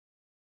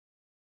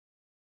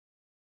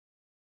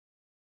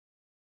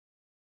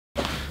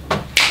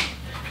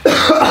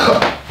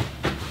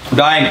I'm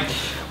dying.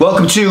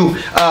 Welcome to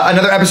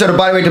another episode of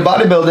Bodyweight to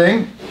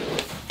Bodybuilding.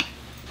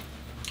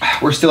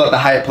 We're still at the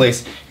Hyatt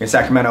place in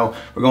Sacramento.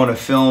 We're going to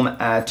film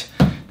at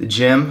the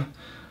gym.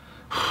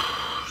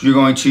 You're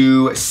going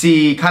to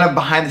see kind of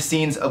behind the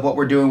scenes of what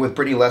we're doing with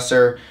Brittany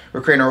Lesser.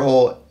 We're creating our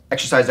whole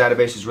exercise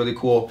database. It's really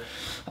cool.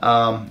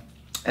 And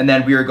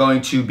then we are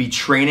going to be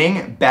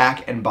training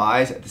back and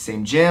buys at the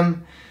same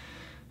gym.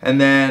 And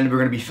then we're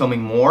gonna be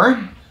filming more.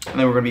 And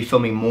then we're gonna be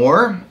filming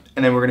more.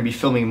 And then we're gonna be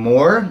filming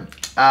more.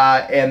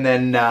 And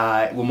then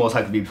we'll most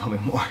likely be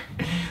filming more.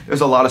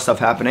 There's a lot of stuff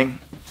happening.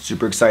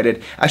 Super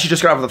excited. I actually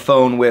just got off the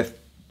phone with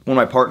one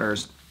of my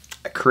partners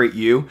at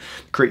CreateU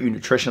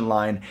Nutrition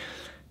line.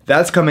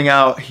 That's coming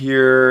out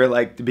here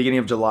like the beginning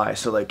of July.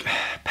 So like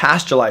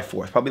past July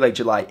 4th, probably like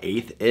July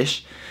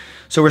 8th-ish.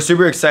 So we're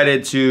super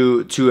excited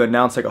to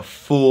announce like a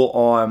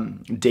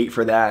full-on date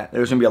for that.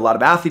 There's gonna be a lot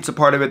of athletes a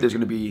part of it. There's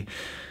gonna be,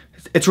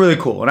 it's really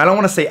cool. And I don't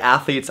wanna say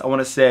athletes, I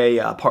wanna say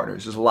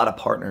partners. There's a lot of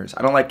partners.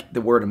 I don't like the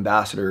word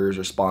ambassadors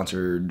or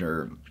sponsored,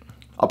 or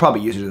I'll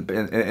probably use it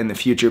in the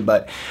future,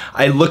 but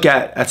I look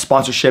at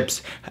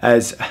sponsorships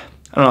as, I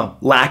don't know,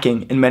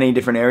 lacking in many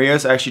different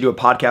areas. I actually do a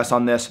podcast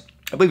on this.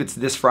 I believe it's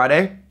this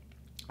Friday.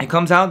 It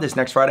comes out this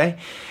next Friday.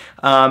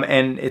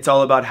 And it's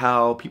all about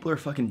how people are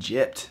fucking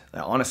gypped.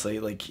 Honestly,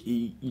 like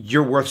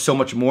you're worth so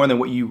much more than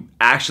what you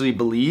actually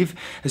believe,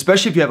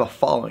 especially if you have a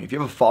following. If you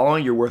have a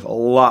following, you're worth a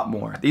lot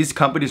more. These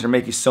companies are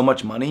making so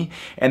much money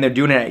and they're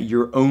doing it at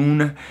your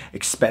own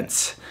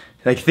expense.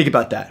 Like think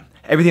about that.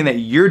 Everything that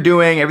you're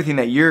doing, everything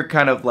that you're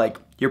kind of like,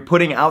 you're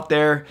putting out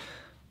there,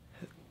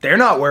 they're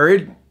not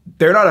worried.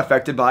 They're not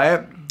affected by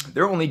it.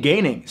 They're only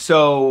gaining.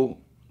 So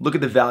look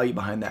at the value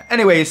behind that.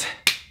 Anyways,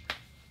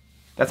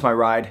 that's my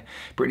ride.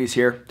 Brittany's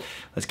here.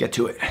 Let's get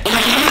to it.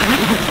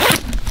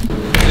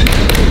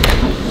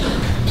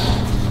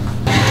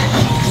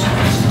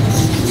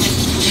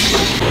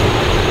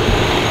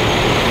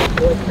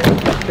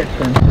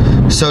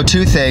 So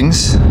two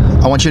things.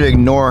 I want you to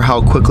ignore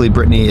how quickly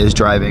Brittany is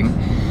driving.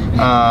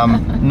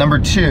 Number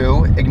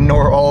two,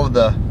 ignore all of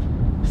the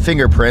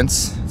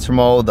fingerprints. It's from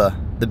all of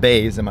the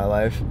bays in my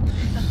life.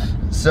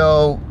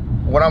 So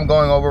what I'm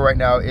going over right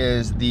now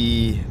is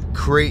the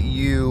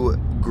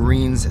CreateU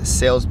Greens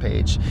sales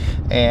page,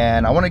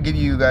 and I want to give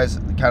you guys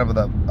kind of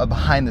a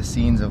behind the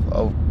scenes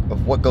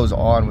of what goes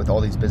on with all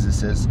these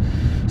businesses.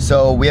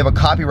 So we have a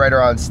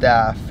copywriter on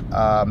staff,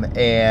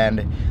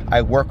 and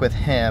I work with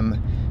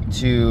him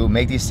to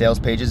make these sales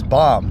pages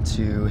bomb,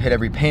 to hit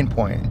every pain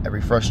point,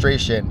 every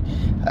frustration,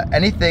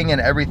 anything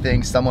and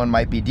everything someone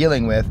might be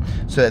dealing with,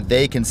 so that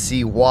they can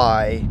see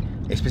why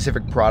a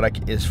specific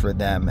product is for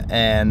them.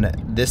 And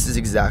this is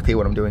exactly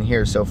what I'm doing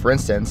here. So for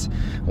instance,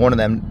 one of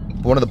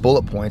the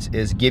bullet points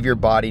is give your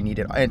body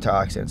needed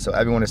antioxidants. So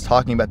everyone is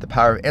talking about the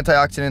power of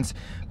antioxidants.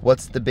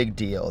 What's the big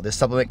deal? This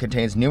supplement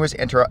contains numerous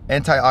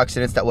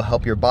antioxidants that will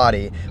help your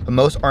body, but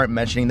most aren't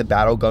mentioning the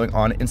battle going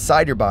on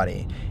inside your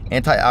body.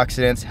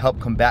 Antioxidants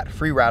help combat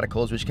free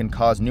radicals, which can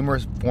cause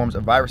numerous forms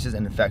of viruses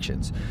and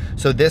infections.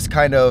 So this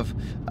kind of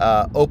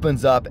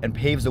opens up and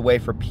paves the way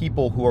for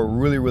people who are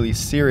really, really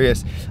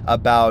serious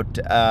about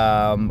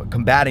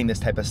combating this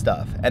type of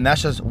stuff. And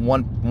that's just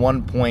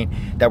one point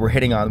that we're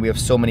hitting on. We have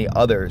so many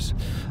others.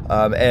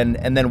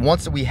 And then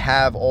once we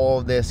have all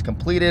of this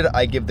completed,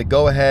 I give the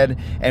go-ahead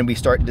and we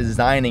start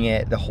designing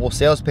it, the whole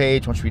sales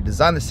page. Once we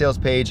design the sales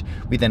page,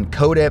 we then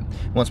code it.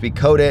 Once we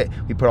code it,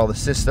 we put all the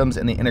systems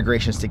and the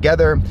integrations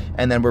together,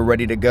 and then we're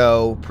ready to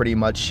go pretty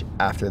much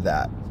after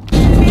that.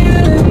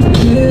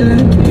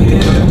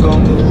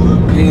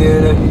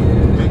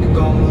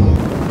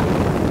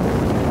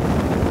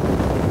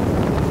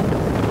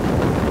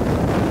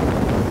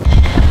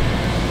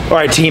 All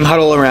right, team,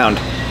 huddle around.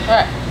 All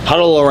right.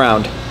 Huddle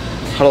around.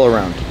 Huddle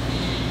around.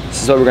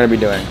 This is what we're gonna be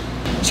doing.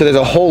 So there's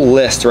a whole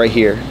list right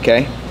here,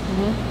 okay?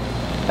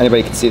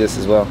 Anybody can see this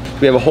as well.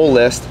 We have a whole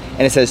list,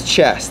 and it says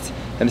chest,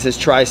 then it says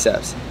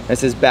triceps, then it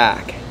says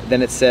back,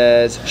 then it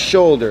says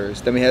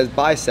shoulders, then we have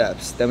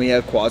biceps, then we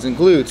have quads and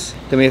glutes,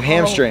 then we have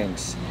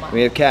hamstrings, then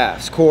we have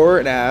calves, core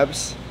and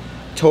abs,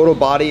 total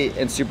body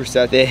and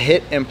superset, the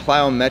HIIT and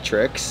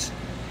plyometrics,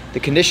 the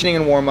conditioning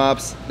and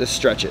warm-ups, the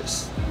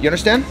stretches. You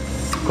understand?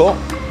 Cool?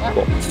 Yeah.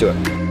 Cool, let's do it.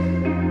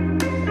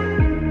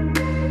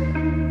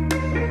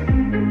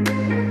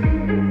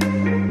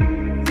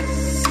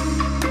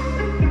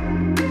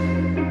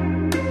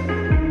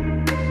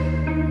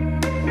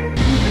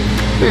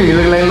 Hey, you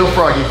look like a little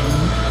froggy.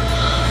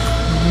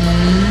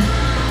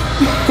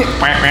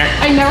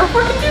 I never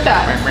fucking do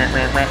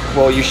that.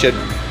 Well, you should.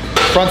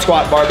 Front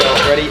squat, barbell,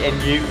 ready,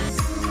 and you.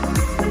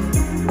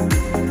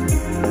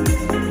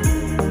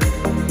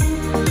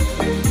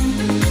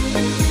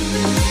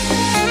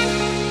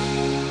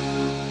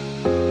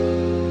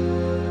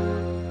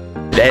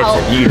 That's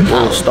a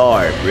beautiful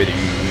star, brother.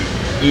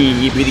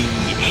 Yeah, brother.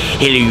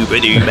 Hello,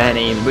 brother. My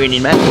name is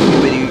Brendan Meyers,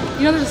 brother.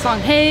 You know there's a song,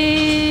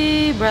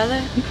 hey,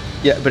 brother.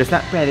 Yeah, but it's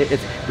not brother,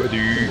 it's brother.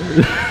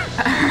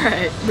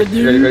 Alright,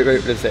 brother.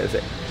 Ready, let's say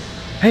it.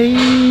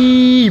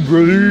 Hey,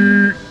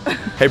 brother.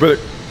 Hey, brother.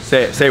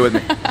 Say it with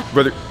me.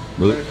 Brother.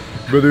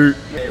 Brother.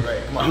 Hey,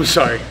 right, come on. I'm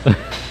sorry.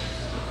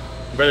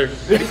 Brother.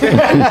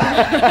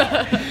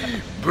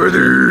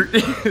 Brother.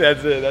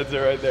 That's it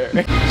right there.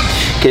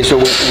 Okay, so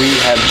we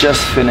have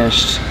just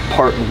finished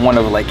part 1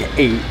 of like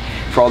 8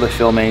 for all the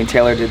filming.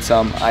 Taylor did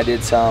some, I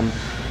did some,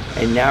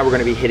 and now we're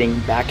gonna be hitting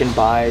back and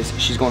buys.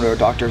 She's going to a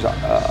doctor's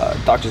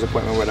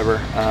appointment or whatever,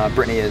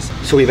 Brittany is.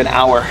 So we have an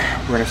hour.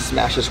 We're gonna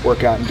smash this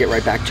workout and get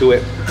right back to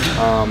it.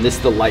 This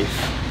is the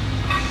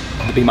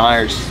life of the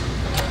Meyers.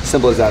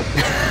 Simple as that.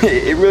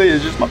 It really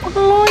is just my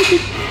fucking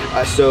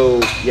life. So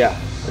yeah,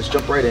 let's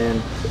jump right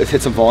in. Let's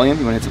hit some volume.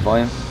 You wanna hit some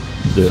volume?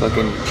 Yeah.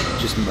 Fucking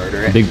just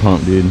murder it. Big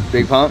pump, dude.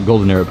 Big pump?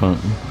 Golden era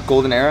pump.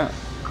 Golden era?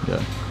 Yeah.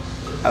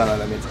 I don't know what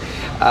that means.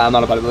 I'm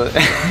not a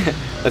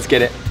bodybuilder. Let's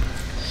get it.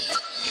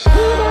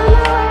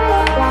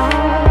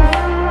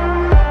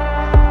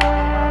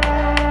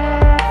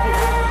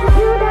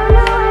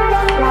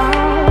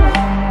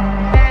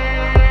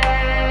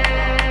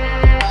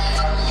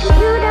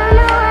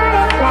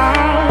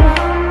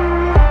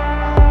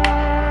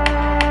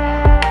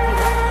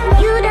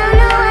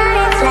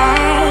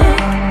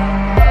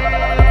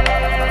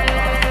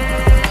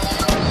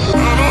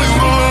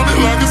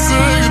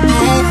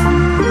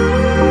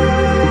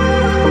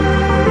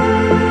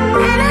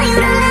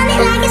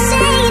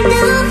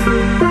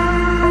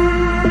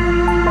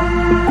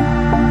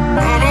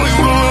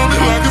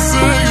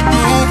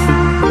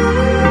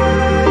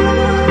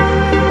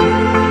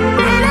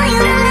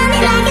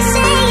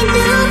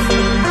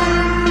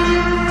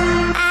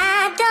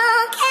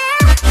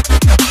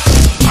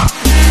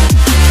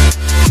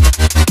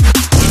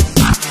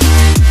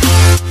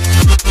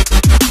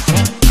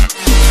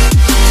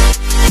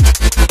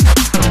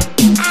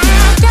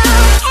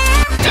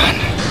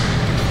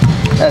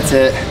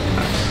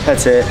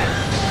 That's it.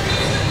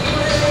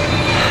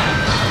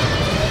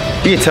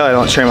 You can tell I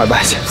don't train my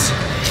biceps.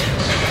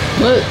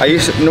 What? I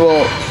used to,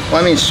 well,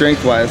 I mean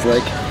strength wise,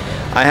 like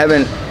I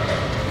haven't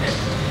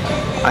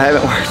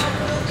worked.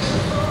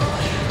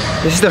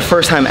 This is the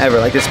first time ever,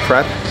 like this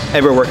prep,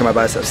 ever working my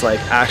biceps, like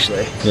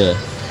actually. Yeah.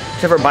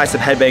 Except for bicep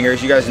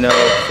headbangers, you guys know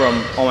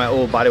from all my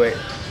old bodyweight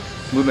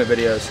movement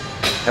videos,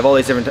 I have all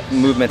these different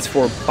movements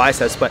for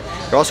biceps, but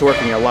you're also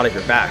working a lot of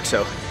your back,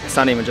 so it's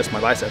not even just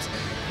my biceps.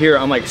 Here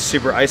I'm like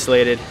super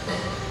isolated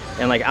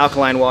and like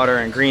alkaline water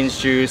and greens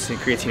juice and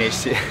creatine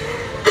HC.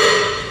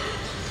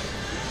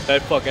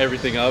 That fucked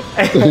everything up.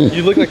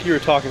 You look like you were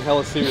talking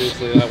hella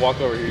seriously, and I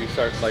walk over here, you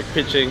start like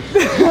pitching,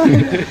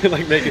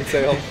 like making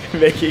sales.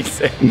 Making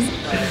sales.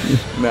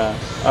 Nah.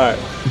 All right.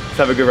 Let's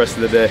have a good rest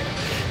of the day.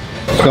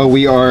 So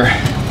we are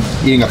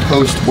eating a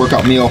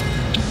post-workout meal.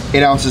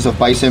 8 ounces of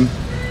bison,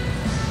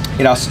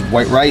 8 ounces of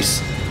white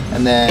rice,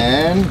 and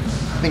then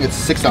I think it's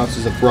 6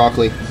 ounces of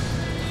broccoli.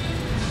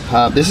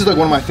 This is like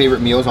one of my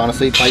favorite meals,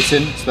 honestly,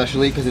 bison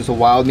especially, because it's a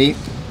wild meat,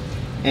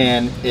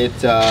 and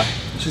it's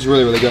just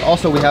really, really good.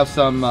 Also, we have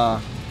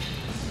some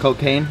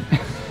cocaine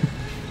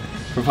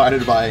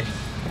provided by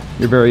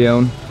your very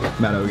own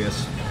Matt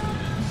Ogus.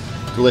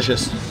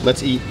 Delicious.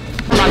 Let's eat.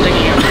 I'm not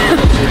digging it.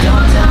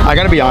 I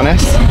gotta be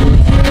honest,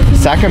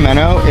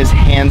 Sacramento is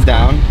hands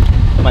down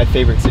my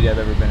favorite city I've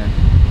ever been in.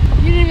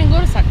 You didn't even go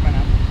to Sacramento.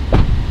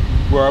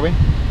 Where are we?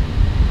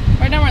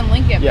 Right now we're in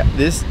Lincoln. Yeah,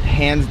 this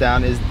hands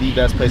down is the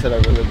best place I've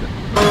ever lived in.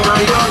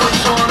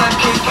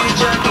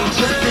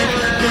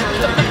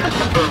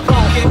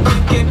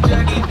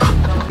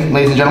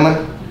 Ladies and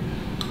gentlemen,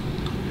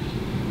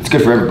 it's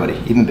good for everybody,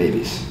 even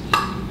babies.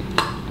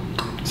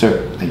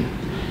 Sir, thank you.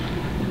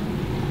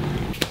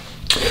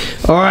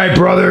 All right,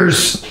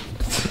 brothers.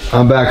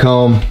 I'm back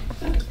home.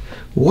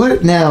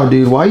 What now,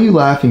 dude? Why are you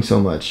laughing so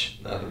much?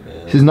 Nothing,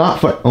 man. This is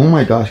not fun. Oh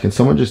my gosh, can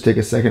someone just take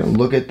a second and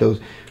look at those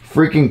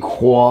freaking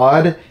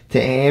quad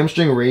to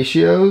hamstring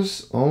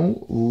ratios?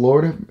 Oh,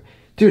 Lord.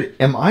 Dude,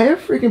 am I a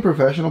freaking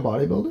professional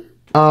bodybuilder?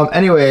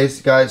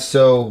 Anyways, guys,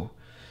 so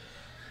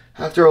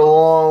after a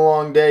long,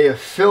 long day of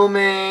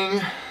filming,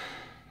 I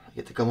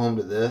get to come home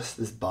to this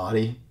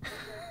body.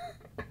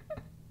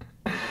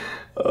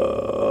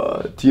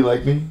 Do you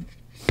like me?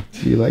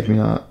 Do you like me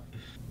hot?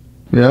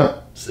 Yeah?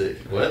 Sick.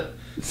 What?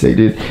 Sick,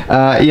 dude.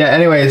 Yeah,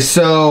 anyways,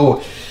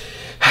 so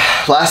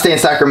last day in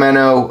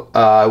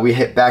Sacramento, we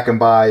hit back and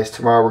buys.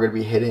 Tomorrow we're going to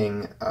be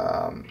hitting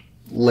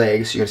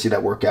legs. You're going to see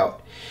that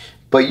workout.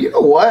 But you know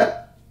what?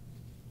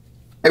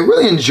 I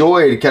really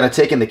enjoyed kind of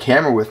taking the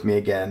camera with me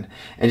again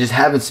and just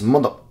having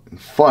some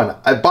fun.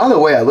 By the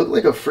way, I look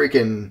like a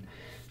freaking...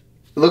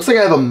 It looks like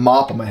I have a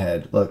mop on my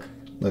head. Look,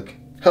 look.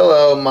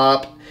 Hello,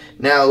 mop.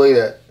 Now look at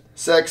that.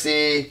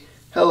 Sexy.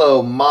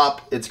 Hello,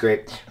 mop. It's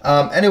great.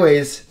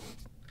 Anyways,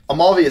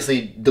 I'm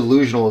obviously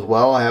delusional as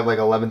well. I have like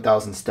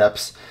 11,000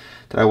 steps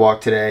that I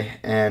walked today,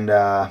 and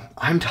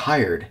I'm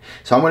tired.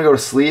 So I'm gonna go to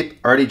sleep.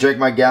 I already drank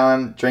my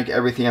gallon, drank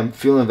everything. I'm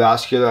feeling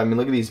vascular. I mean,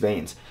 look at these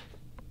veins.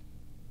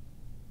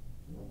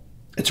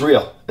 It's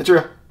real. It's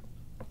real.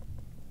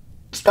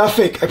 It's not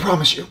fake, I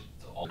promise you.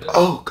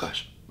 Oh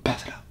gosh,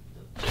 pass it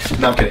out.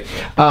 No, I'm kidding.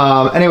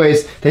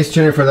 Anyways, thanks for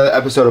tuning in for another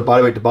episode of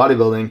Bodyweight to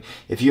Bodybuilding.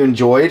 If you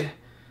enjoyed,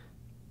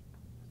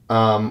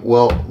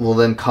 well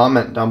then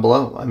comment down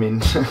below. I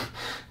mean,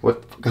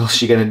 what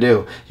else are you gonna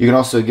do? You can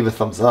also give a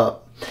thumbs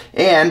up.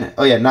 And,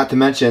 oh yeah, not to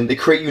mention the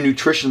CreateU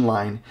Nutrition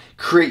line,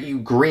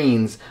 CreateU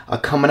Greens are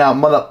coming out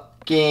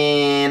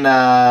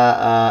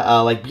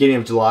like beginning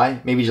of July,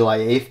 maybe July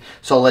 8th.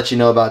 So I'll let you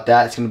know about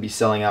that. It's going to be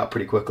selling out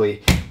pretty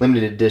quickly.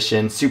 Limited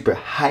edition, super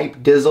hype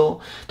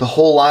dizzle. The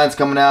whole line's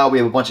coming out. We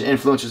have a bunch of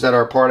influencers that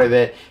are a part of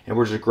it, and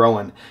we're just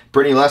growing.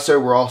 Brittany Lesser,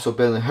 we're also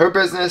building her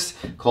business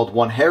called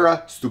One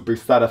Hera. Super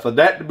excited for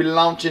that to be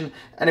launching.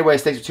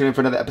 Anyways, thanks for tuning in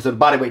for another episode of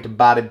Bodyweight to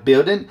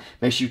Bodybuilding.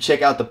 Make sure you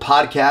check out the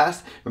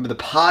podcast. Remember,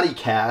 the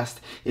podcast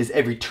is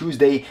every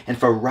Tuesday and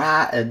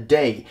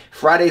Friday.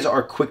 Fridays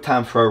are quick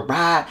time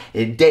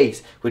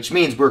Fridays, which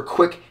means we're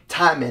quick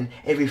timing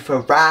every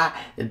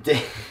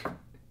Friday.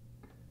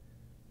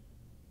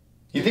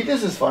 You think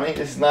this is funny?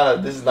 This is not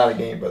a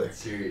game, brother. It's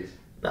serious.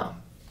 No.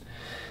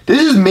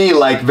 This is me,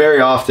 like, very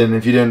often,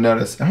 if you didn't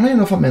notice. I don't even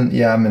know if I'm in.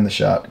 Yeah, I'm in the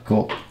shot.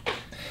 Cool.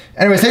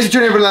 Anyways, thanks for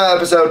tuning in for another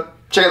episode.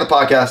 Check out the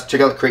podcast.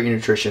 Check out the CreateU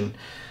Nutrition.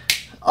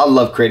 I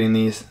love creating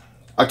these.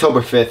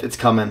 October 5th, it's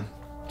coming.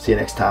 See you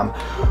next time.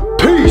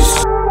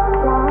 Peace!